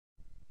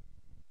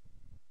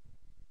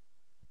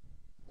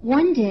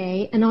One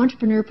day, an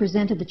entrepreneur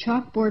presented the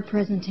chalkboard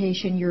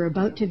presentation you're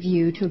about to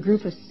view to a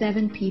group of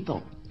 7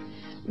 people.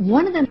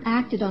 One of them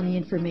acted on the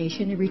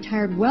information and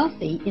retired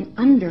wealthy in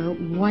under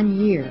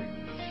 1 year.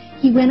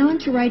 He went on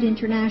to write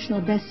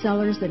international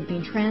bestsellers that have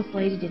been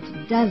translated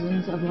into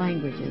dozens of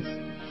languages.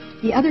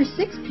 The other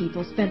 6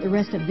 people spent the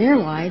rest of their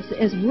lives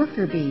as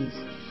worker bees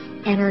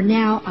and are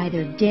now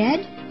either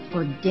dead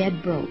or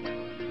dead broke.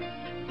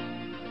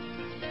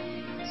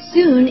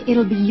 Soon,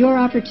 it'll be your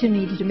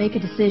opportunity to make a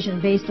decision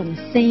based on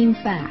the same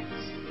facts.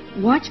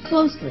 Watch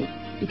closely,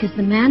 because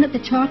the man at the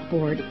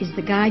chalkboard is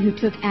the guy who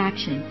took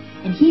action,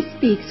 and he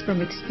speaks from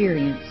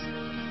experience.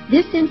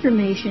 This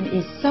information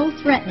is so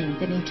threatening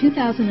that in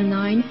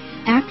 2009,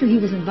 after he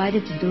was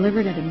invited to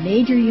deliver it at a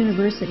major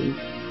university,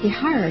 the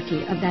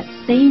hierarchy of that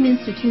same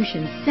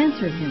institution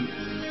censored him.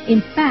 In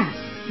fact,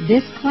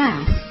 this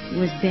class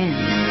was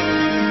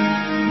banned.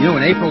 You know,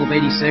 in April of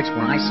 '86,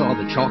 when I saw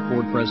the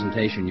chalkboard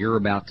presentation you're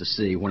about to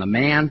see, when a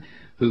man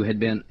who had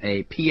been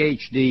a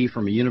PhD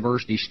from a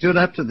university stood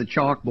up to the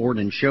chalkboard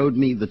and showed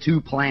me the 2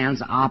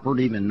 plans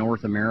operative in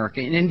North America,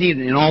 and indeed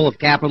in all of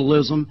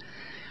capitalism,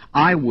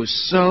 I was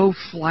so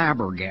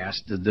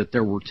flabbergasted that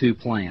there were 2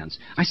 plans.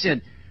 I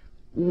said,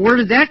 where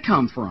did that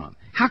come from?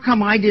 How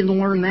come I didn't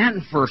learn that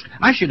in first?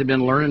 I should have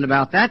been learning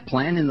about that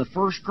plan in the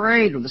 1st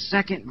grade or the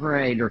 2nd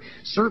grade or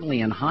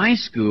certainly in high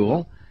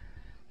school.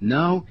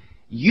 No.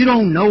 You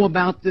don't know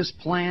about this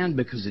plan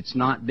because it's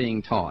not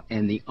being taught.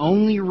 And the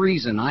only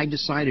reason I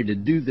decided to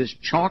do this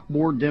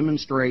chalkboard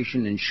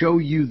demonstration and show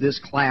you this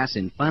class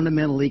in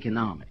fundamental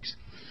economics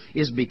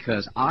is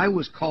because I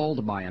was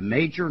called by a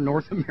major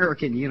North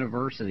American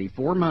university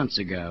 4 months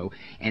ago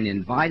and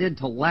invited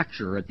to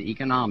lecture at the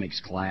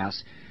economics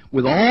class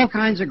with all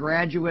kinds of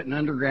graduate and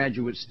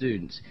undergraduate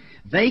students.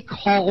 They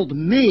called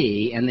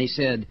me and they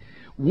said,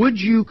 would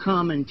you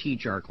come and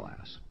teach our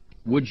class?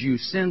 Would you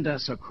send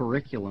us a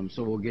curriculum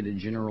so we'll get a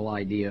general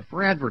idea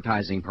for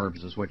advertising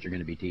purposes what you're going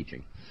to be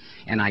teaching?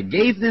 And I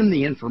gave them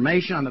the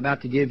information I'm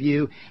about to give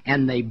you,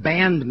 and they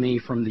banned me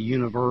from the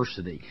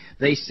university.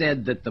 They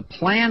said that the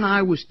plan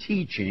I was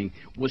teaching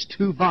was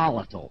too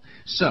volatile.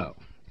 So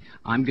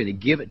I'm going to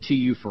give it to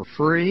you for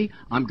free.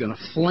 I'm going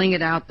to fling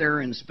it out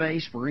there in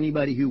space for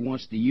anybody who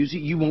wants to use it.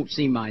 You won't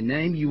see my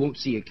name. You won't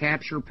see a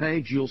capture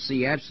page. You'll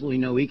see absolutely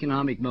no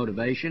economic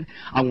motivation.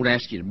 I won't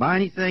ask you to buy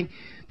anything.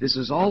 This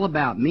is all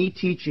about me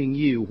teaching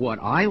you what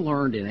I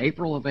learned in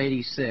April of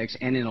 '86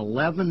 and in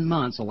 11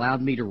 months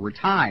allowed me to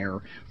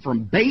retire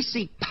from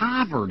basic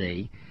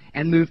poverty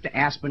and move to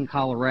Aspen,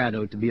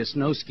 Colorado to be a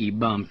snow ski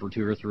bum for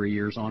 2 or 3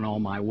 years on all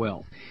my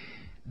wealth.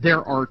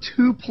 There are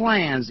 2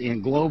 plans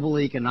in global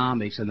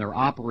economics, and they're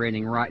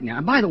operating right now.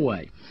 And by the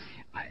way,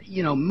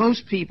 you know,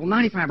 most people,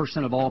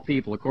 95% of all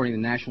people, according to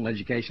the National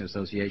Education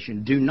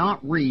Association, do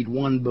not read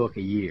 1 book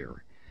a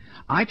year.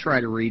 I try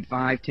to read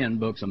 5, 10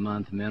 books a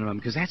month minimum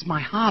because that's my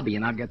hobby,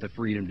 and I've got the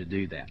freedom to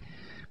do that.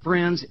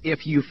 Friends,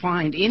 if you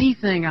find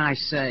anything I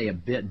say a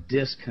bit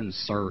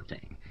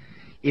disconcerting,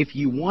 if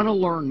you want to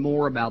learn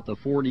more about the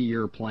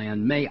 40-year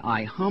plan, may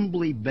I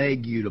humbly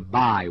beg you to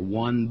buy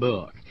 1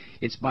 book.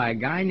 It's by a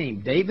guy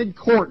named David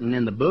Korten,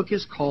 and the book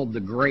is called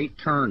The Great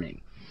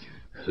Turning.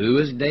 Who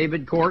is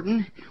David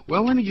Korten?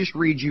 Well, let me just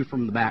read you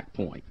from the back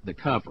point, the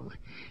cover.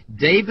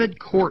 David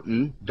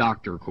Korten,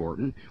 Dr.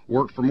 Korten,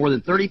 worked for more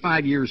than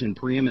 35 years in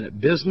preeminent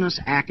business,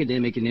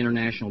 academic, and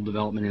international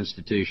development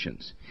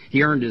institutions.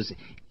 He earned his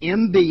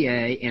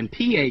MBA and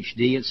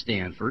PhD at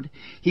Stanford.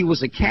 He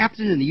was a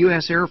captain in the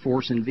U.S. Air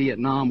Force in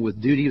Vietnam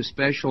with duty of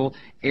Special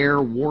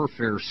Air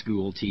Warfare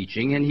School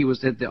teaching, and he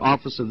was at the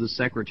Office of the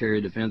Secretary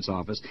of Defense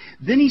Office.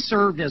 Then he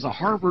served as a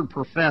Harvard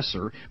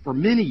professor for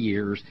many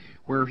years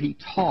where he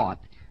taught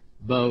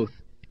both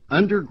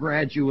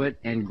undergraduate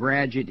and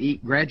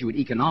graduate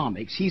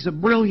economics. He's a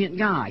brilliant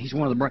guy. He's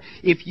one of the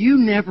If you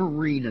never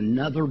read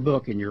another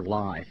book in your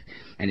life,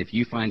 and if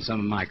you find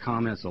some of my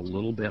comments a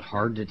little bit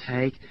hard to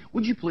take,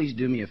 would you please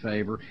do me a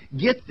favor?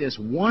 Get this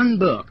 1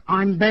 book.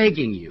 I'm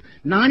begging you.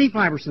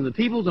 95% of the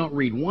people don't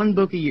read 1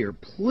 book a year.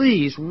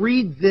 Please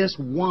read this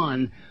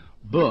 1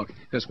 book,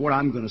 because what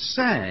I'm going to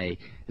say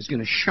is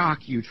going to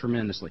shock you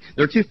tremendously.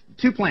 There are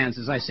two plans,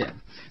 as I said.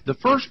 The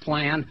first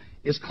plan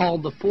is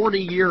called the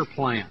 40-year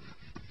plan.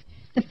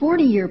 The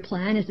 40-year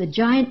plan is a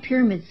giant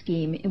pyramid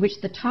scheme in which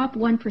the top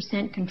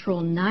 1%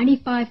 control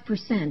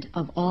 95%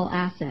 of all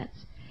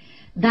assets.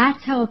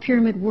 That's how a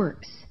pyramid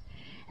works,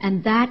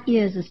 and that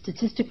is a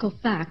statistical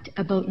fact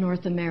about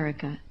North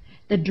America.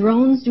 The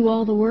drones do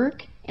all the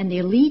work, and the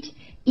elite,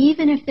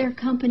 even if their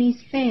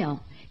companies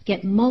fail,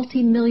 get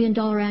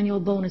multi-million-dollar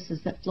annual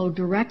bonuses that flow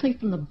directly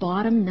from the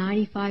bottom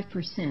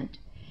 95%.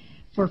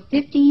 For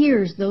 50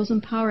 years, those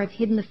in power have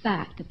hidden the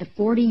fact that the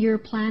 40-year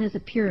plan is a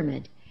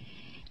pyramid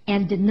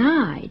and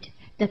denied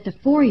that the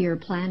 4-year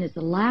plan is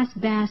the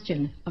last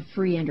bastion of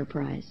free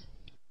enterprise.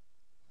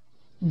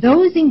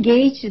 Those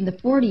engaged in the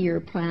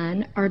 40-year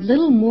plan are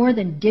little more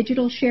than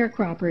digital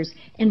sharecroppers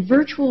and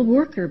virtual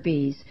worker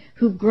bees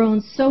who've grown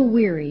so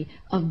weary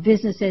of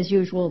business as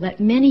usual that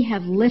many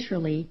have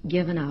literally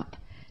given up.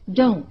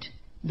 Don't.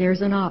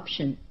 There's an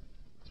option.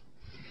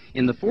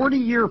 In the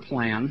 40-year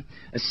plan,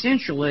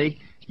 essentially,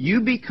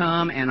 you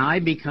become and I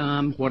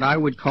become what I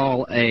would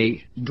call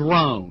a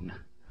drone,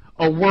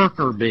 a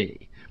worker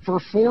bee. For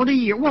 40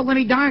 years, well, let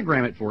me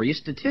diagram it for you.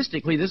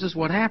 Statistically, this is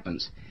what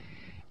happens.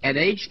 At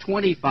age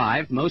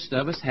 25, most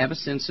of us have a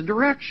sense of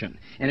direction.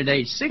 And at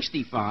age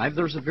 65,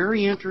 there's a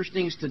very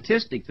interesting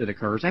statistic that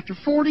occurs after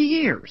 40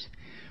 years.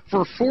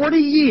 For 40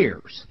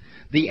 years,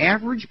 the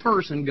average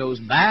person goes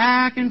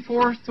back and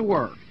forth to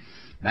work,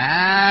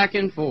 back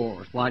and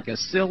forth, like a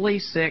silly,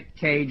 sick,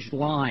 caged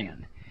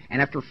lion.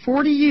 And after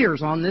 40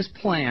 years on this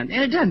plan,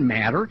 and it doesn't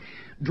matter,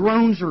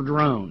 drones are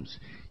drones.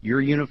 Your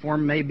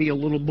uniform may be a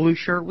little blue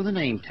shirt with a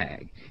name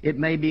tag. It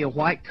may be a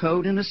white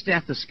coat and a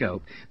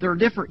stethoscope. There are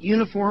different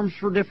uniforms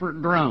for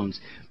different drones.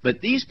 But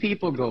these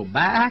people go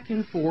back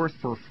and forth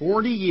for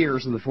 40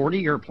 years in the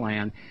 40-year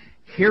plan.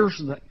 Here's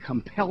the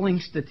compelling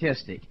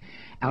statistic.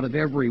 Out of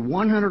every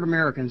 100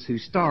 Americans who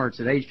starts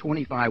at age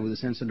 25 with a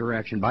sense of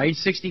direction, by age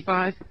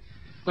 65,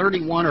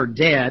 31 are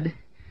dead,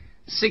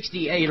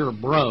 68 are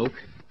broke,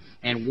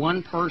 and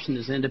 1 person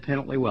is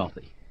independently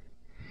wealthy.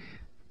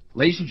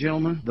 Ladies and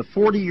gentlemen, the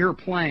 40-year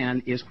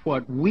plan is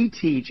what we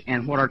teach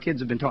and what our kids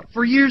have been taught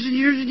for years and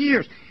years and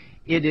years.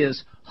 It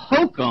is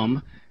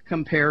hokum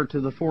compared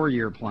to the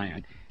 4-year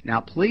plan. Now,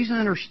 please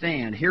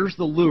understand, here's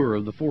the lure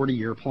of the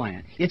 40-year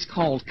plan. It's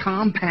called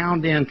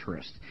compound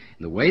interest.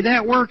 And the way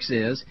that works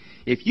is,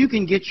 if you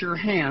can get your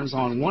hands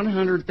on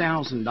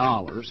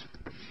 $100,000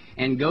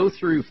 and go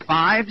through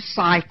 5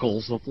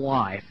 cycles of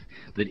life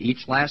that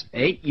each last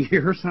 8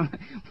 years,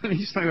 let me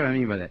just tell you what I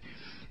mean by that.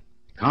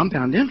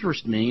 Compound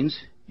interest means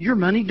your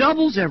money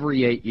doubles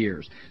every 8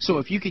 years. So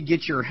if you could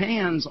get your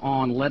hands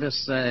on, let us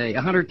say,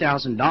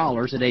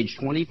 $100,000 at age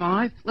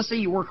 25, let's say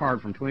you work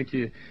hard from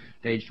 22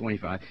 to age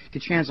 25,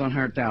 get your hands on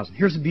 $100,000.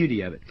 Here's the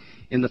beauty of it.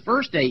 In the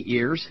first 8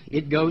 years,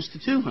 it goes to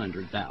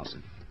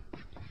 $200,000.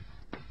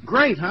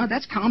 Great, huh?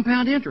 That's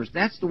compound interest.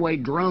 That's the way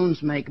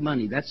drones make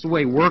money. That's the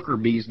way worker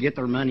bees get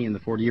their money in the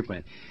 40-year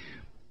plan.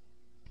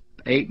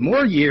 8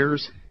 more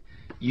years,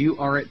 you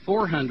are at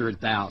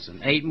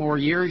 $400,000. 8 more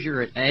years,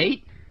 you're at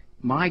 8.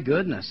 My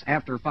goodness,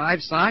 after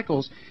 5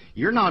 cycles,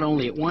 you're not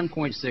only at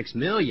 $1.6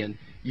 million,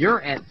 you're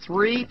at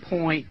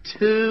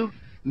 $3.2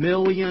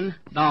 million.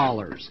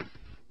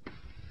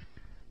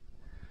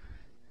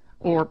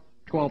 Or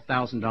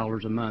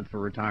 $12,000 a month for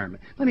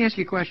retirement. Let me ask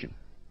you a question.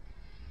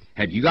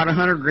 Have you got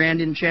 $100,000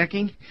 in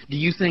checking? Do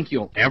you think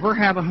you'll ever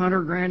have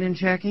 $100,000 in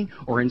checking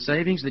or in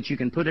savings that you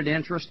can put at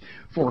interest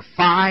for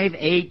 5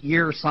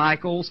 8-year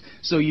cycles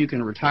so you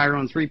can retire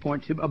on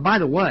 3.2? By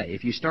the way,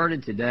 if you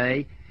started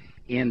today,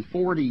 in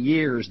 40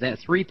 years, that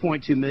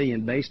 $3.2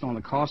 million, based on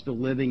the cost of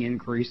living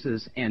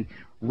increases and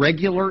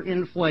regular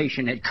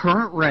inflation at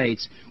current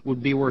rates,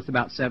 would be worth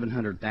about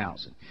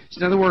 $700,000.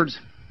 So in other words,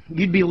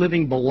 you'd be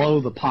living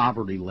below the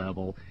poverty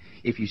level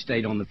if you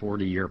stayed on the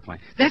 40-year plan.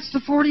 That's the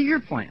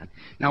 40-year plan.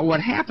 Now, what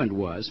happened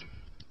was,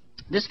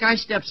 this guy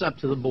steps up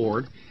to the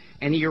board,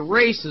 and he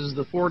erases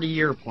the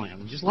 40-year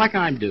plan, just like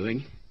I'm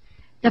doing.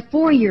 The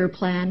 4-year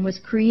plan was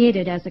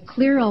created as a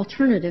clear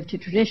alternative to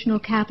traditional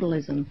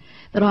capitalism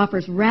that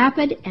offers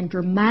rapid and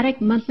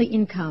dramatic monthly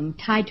income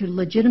tied to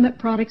legitimate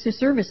products or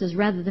services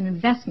rather than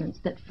investments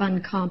that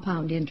fund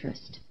compound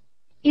interest.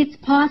 It's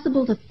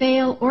possible to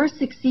fail or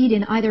succeed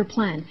in either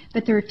plan,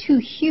 but there are 2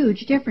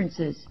 huge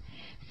differences.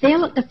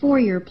 Fail at the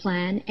 4-year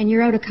plan, and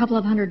you're out a couple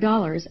of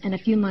 $100 and a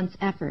few months'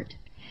 effort.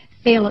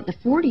 Fail at the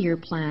 40-year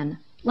plan,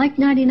 like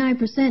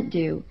 99%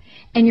 do,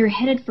 and you're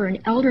headed for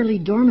an elderly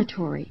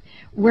dormitory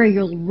where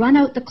you'll run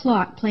out the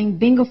clock playing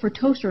bingo for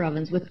toaster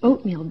ovens with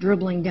oatmeal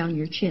dribbling down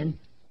your chin.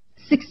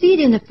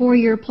 Succeed in the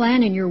 4-year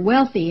plan, and you're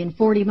wealthy in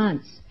 40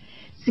 months.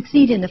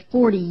 Succeed in the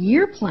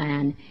 40-year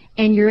plan,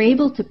 and you're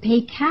able to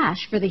pay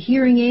cash for the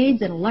hearing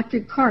aids and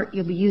electric cart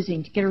you'll be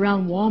using to get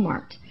around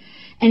Walmart.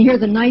 And hear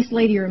the nice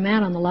lady or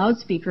man on the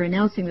loudspeaker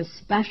announcing the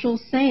special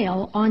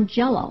sale on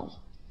Jell-O.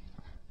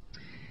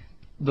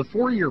 The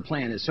 4-year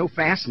plan is so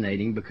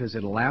fascinating because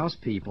it allows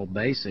people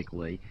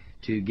basically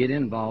to get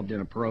involved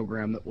in a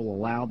program that will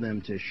allow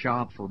them to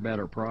shop for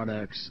better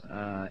products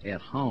at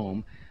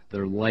home that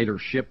are later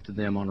shipped to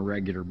them on a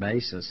regular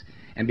basis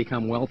and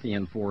become wealthy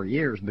in 4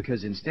 years,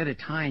 because instead of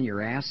tying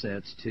your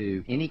assets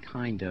to any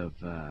kind of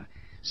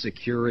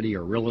security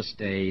or real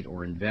estate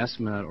or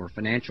investment or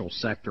financial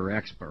sector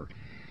expert,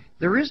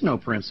 there is no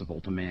principal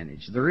to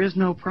manage. There is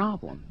no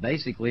problem.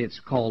 Basically,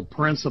 it's called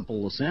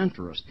principal-less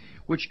interest,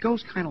 which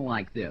goes kind of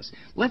like this.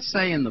 Let's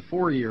say in the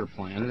 4-year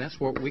plan, and that's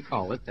what we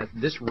call it,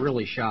 this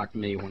really shocked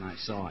me when I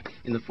saw it.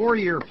 In the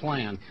 4-year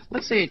plan,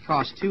 let's say it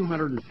costs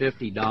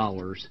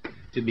 $250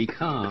 to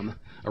become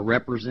a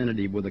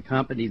representative with a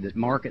company that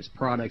markets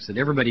products that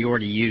everybody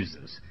already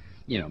uses.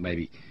 You know,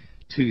 maybe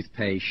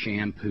toothpaste,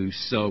 shampoo,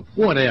 soap,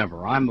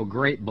 whatever. I'm a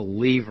great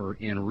believer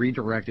in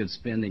redirected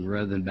spending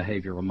rather than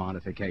behavioral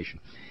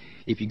modification.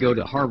 If you go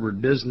to Harvard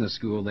Business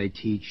School, they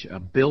teach a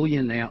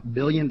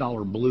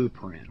billion-dollar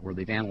blueprint where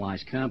they've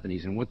analyzed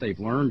companies, and what they've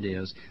learned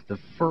is the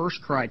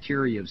first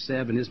criteria of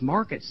 7 is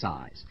market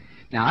size.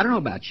 Now, I don't know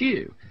about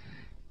you.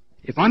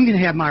 If I'm going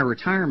to have my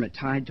retirement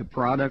tied to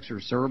products or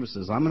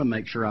services, I'm going to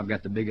make sure I've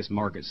got the biggest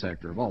market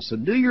sector of all. So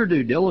do your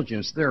due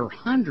diligence. There are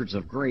hundreds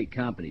of great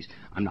companies.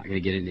 I'm not going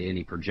to get into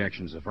any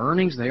projections of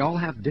earnings. They all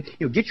have,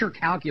 get your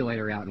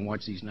calculator out and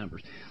watch these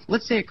numbers.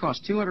 Let's say it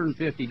costs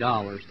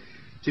 $250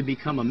 to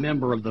become a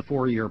member of the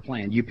 4-year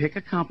plan. You pick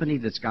a company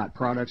that's got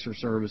products or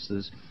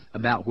services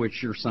about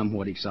which you're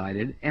somewhat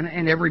excited,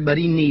 and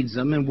everybody needs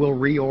them, and we'll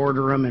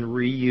reorder them and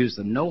reuse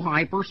them. No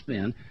hyper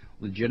spend.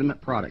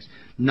 Legitimate products.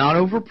 Not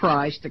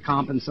overpriced to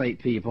compensate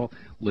people.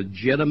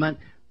 Legitimate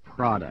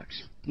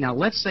products. Now,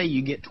 let's say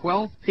you get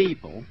 12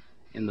 people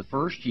in the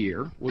first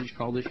year. We'll just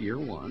call this year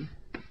 1.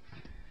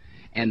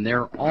 And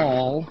they're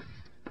all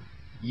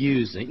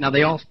using. Now,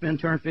 they all spend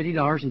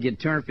 $250 and get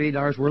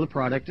 $250 worth of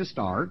product to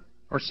start,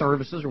 or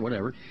services or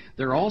whatever.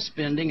 They're all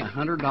spending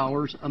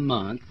 $100 a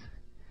month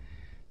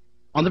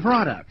on the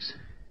products.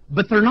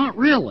 But they're not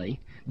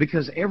really,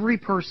 because every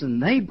person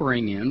they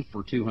bring in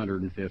for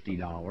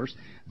 $250,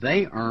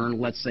 they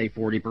earn, let's say,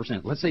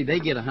 40%. Let's say they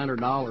get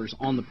 $100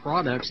 on the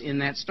products in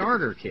that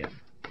starter kit.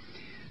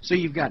 So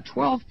you've got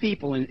 12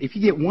 people, and if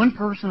you get one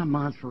person a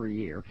month for a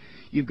year,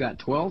 you've got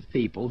 12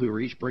 people who are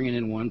each bringing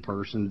in one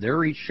person.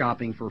 They're each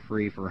shopping for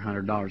free for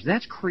 $100.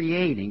 That's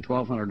creating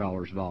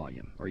 $1,200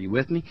 volume. Are you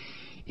with me?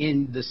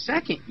 In the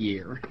second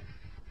year,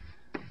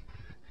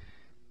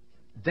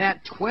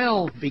 that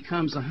 12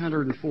 becomes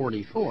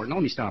 144. Now,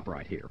 let me stop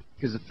right here,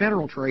 because the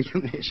Federal Trade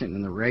Commission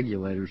and the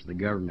regulators of the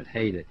government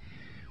hate it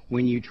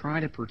when you try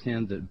to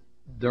pretend that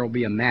there will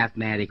be a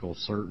mathematical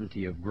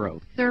certainty of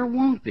growth. There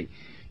won't be.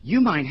 You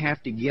might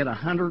have to get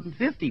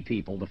 150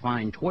 people to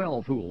find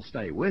 12 who will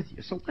stay with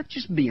you. So let's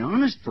just be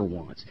honest for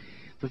once.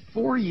 The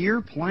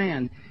 4-year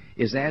plan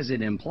is as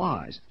it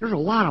implies. There's a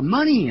lot of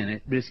money in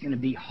it, but it's going to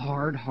be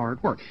hard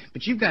work.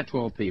 But you've got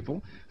 12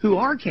 people who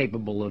are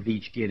capable of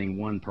each getting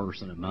one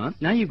person a month.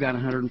 Now you've got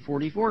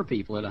 144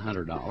 people at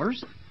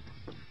 $100.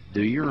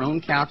 Do your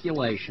own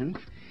calculation.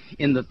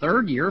 In the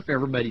third year, if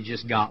everybody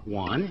just got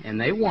one, and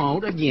they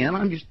won't, again,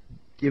 I'm just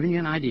giving you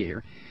an idea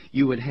here,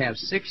 you would have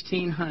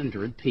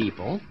 1,600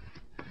 people,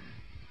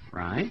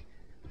 right,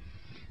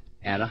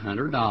 at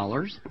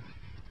 $100.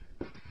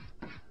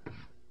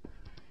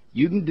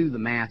 You can do the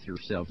math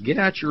yourself. Get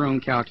out your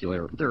own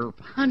calculator. There are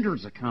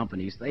hundreds of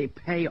companies. They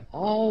pay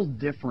all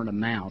different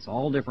amounts,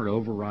 all different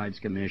overrides,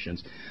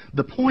 commissions.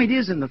 The point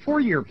is, in the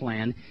 4-year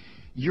plan,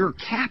 your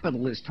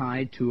capital is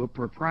tied to a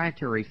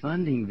proprietary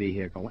funding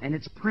vehicle, and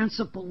it's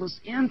principal-less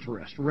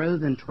interest, rather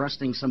than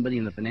trusting somebody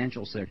in the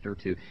financial sector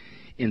to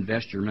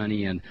invest your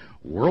money in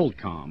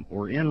WorldCom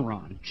or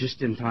Enron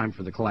just in time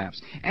for the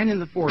collapse. And in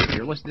the 4th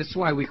year, this is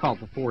why we call it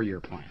the 4-year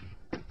plan,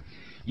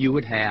 you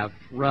would have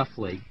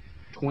roughly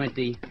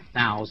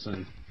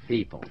 20,000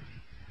 people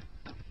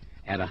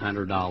at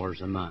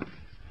 $100 a month.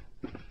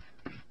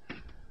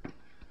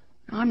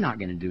 I'm not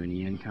going to do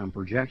any income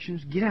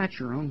projections. Get out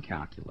your own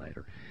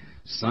calculator.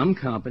 Some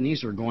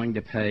companies are going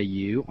to pay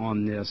you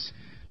on this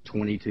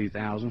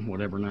 22,000,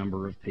 whatever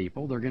number of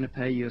people, they're going to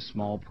pay you a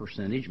small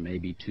percentage,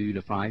 maybe 2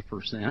 to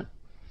 5%.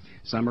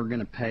 Some are going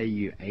to pay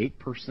you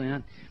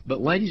 8%.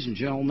 But ladies and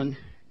gentlemen,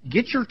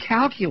 get your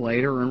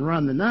calculator and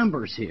run the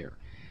numbers here.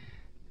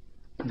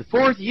 The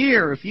 4th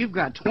year, if you've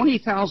got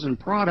 20,000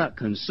 product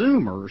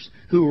consumers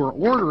who are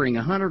ordering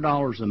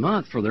 $100 a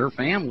month for their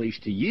families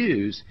to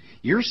use,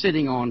 you're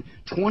sitting on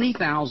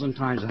 20,000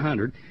 times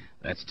 100.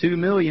 That's 2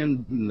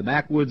 million in the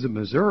backwoods of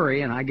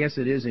Missouri, and I guess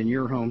it is in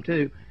your home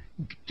too.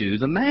 Do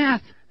the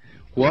math.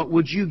 What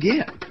would you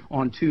get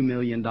on $2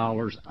 million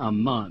a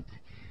month?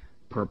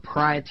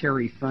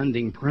 Proprietary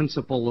funding,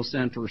 principal-less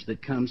interest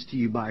that comes to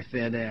you by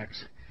FedEx.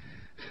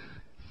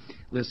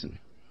 Listen.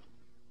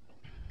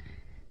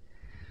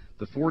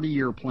 The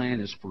 40-year plan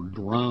is for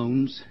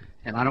drones,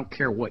 and I don't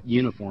care what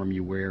uniform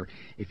you wear.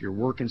 If you're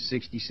working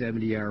 60,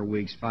 70-hour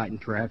weeks, fighting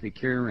traffic,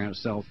 carrying around a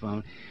cell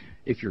phone,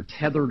 if you're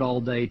tethered all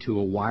day to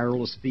a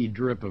wireless feed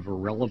drip of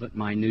irrelevant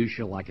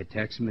minutia like a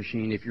text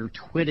machine, if you're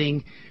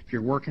twitting, if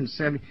you're working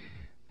 70,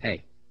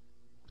 hey,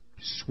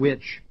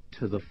 switch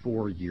to the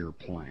 4-year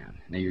plan.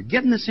 Now, you're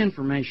getting this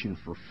information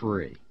for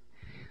free.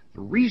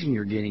 The reason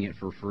you're getting it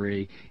for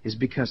free is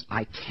because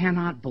I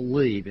cannot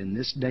believe in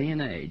this day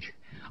and age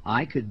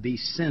I could be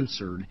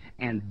censored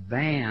and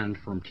banned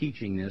from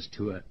teaching this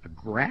to a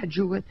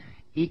graduate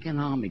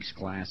economics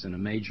class in a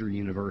major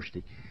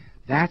university.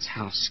 That's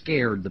how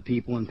scared the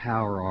people in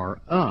power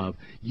are of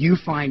you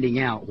finding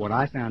out what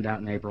I found out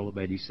in April of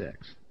 '86.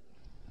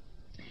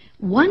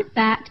 One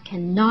fact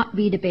cannot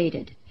be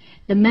debated.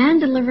 The man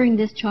delivering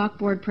this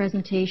chalkboard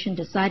presentation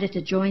decided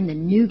to join the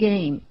new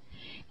game.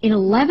 In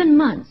 11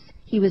 months,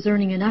 he was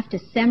earning enough to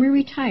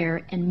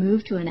semi-retire and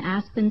move to an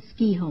Aspen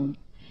ski home.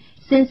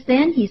 Since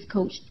then, he's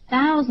coached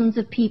thousands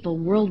of people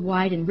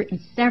worldwide and written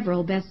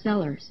several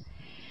bestsellers.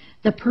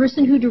 The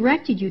person who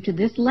directed you to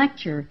this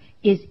lecture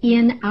is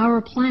in our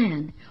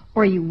plan,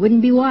 or you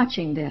wouldn't be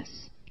watching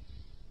this.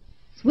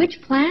 Switch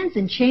plans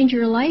and change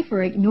your life,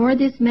 or ignore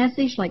this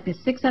message like the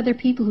 6 other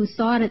people who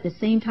saw it at the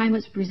same time it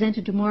was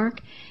presented to Mark,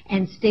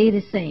 and stay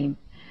the same.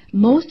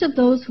 Most of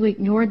those who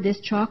ignored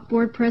this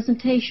chalkboard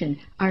presentation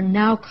are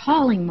now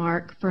calling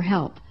Mark for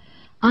help.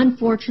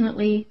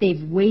 Unfortunately,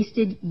 they've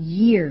wasted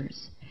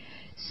years.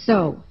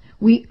 So,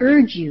 we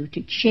urge you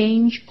to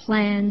change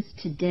plans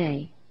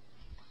today.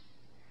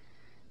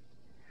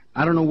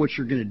 I don't know what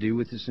you're going to do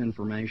with this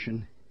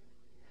information,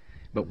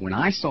 but when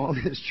I saw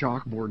this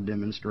chalkboard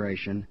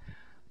demonstration,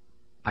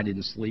 I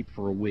didn't sleep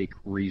for a week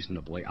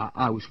reasonably.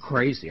 I was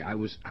crazy. I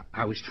was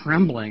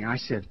trembling. I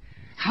said,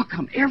 how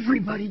come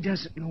everybody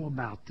doesn't know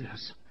about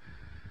this?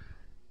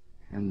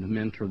 And the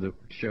mentor that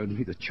showed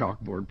me the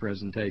chalkboard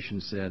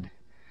presentation said,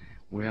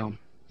 well,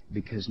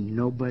 because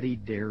nobody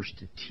dares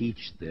to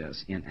teach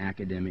this in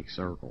academic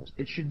circles.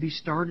 It should be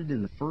started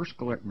in the first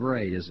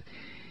grade.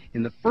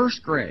 In the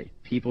first grade,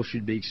 people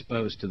should be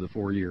exposed to the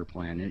four-year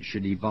plan, and it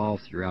should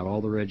evolve throughout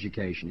all their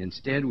education.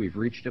 Instead, we've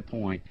reached a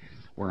point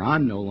where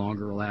I'm no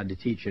longer allowed to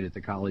teach it at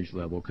the college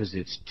level because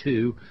it's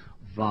too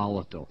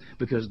volatile,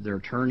 because they're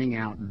turning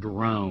out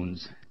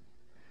drones.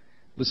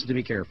 Listen to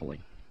me carefully.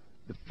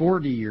 The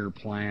 40-year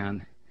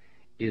plan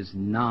is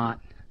not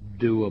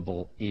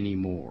doable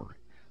anymore.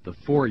 The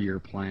four-year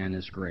plan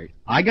is great.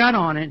 I got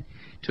on it. It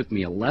took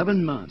me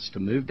 11 months to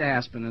move to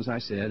Aspen, as I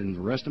said, and the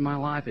rest of my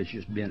life has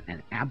just been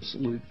an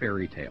absolute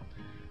fairy tale.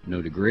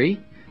 No degree,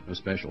 no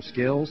special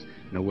skills,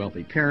 no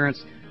wealthy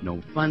parents,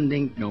 no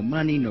funding, no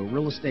money, no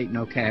real estate,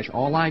 no cash.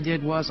 All I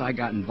did was I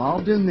got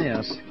involved in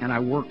this, and I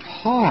worked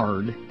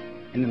hard,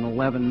 and in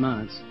 11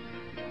 months,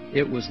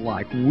 it was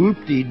like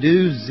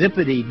whoop-de-doo,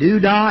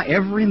 zippity-doo-dah.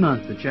 Every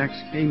month the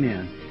checks came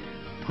in.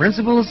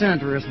 Principal-less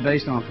interest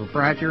based on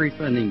proprietary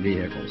funding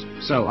vehicles.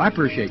 So I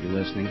appreciate you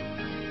listening,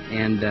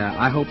 and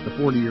I hope the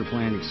 40-year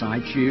plan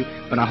excites you,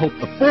 but I hope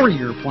the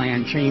 4-year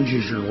plan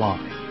changes your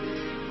life.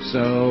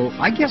 So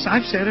I guess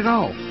I've said it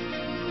all.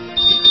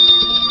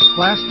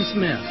 Class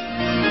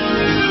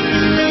dismissed.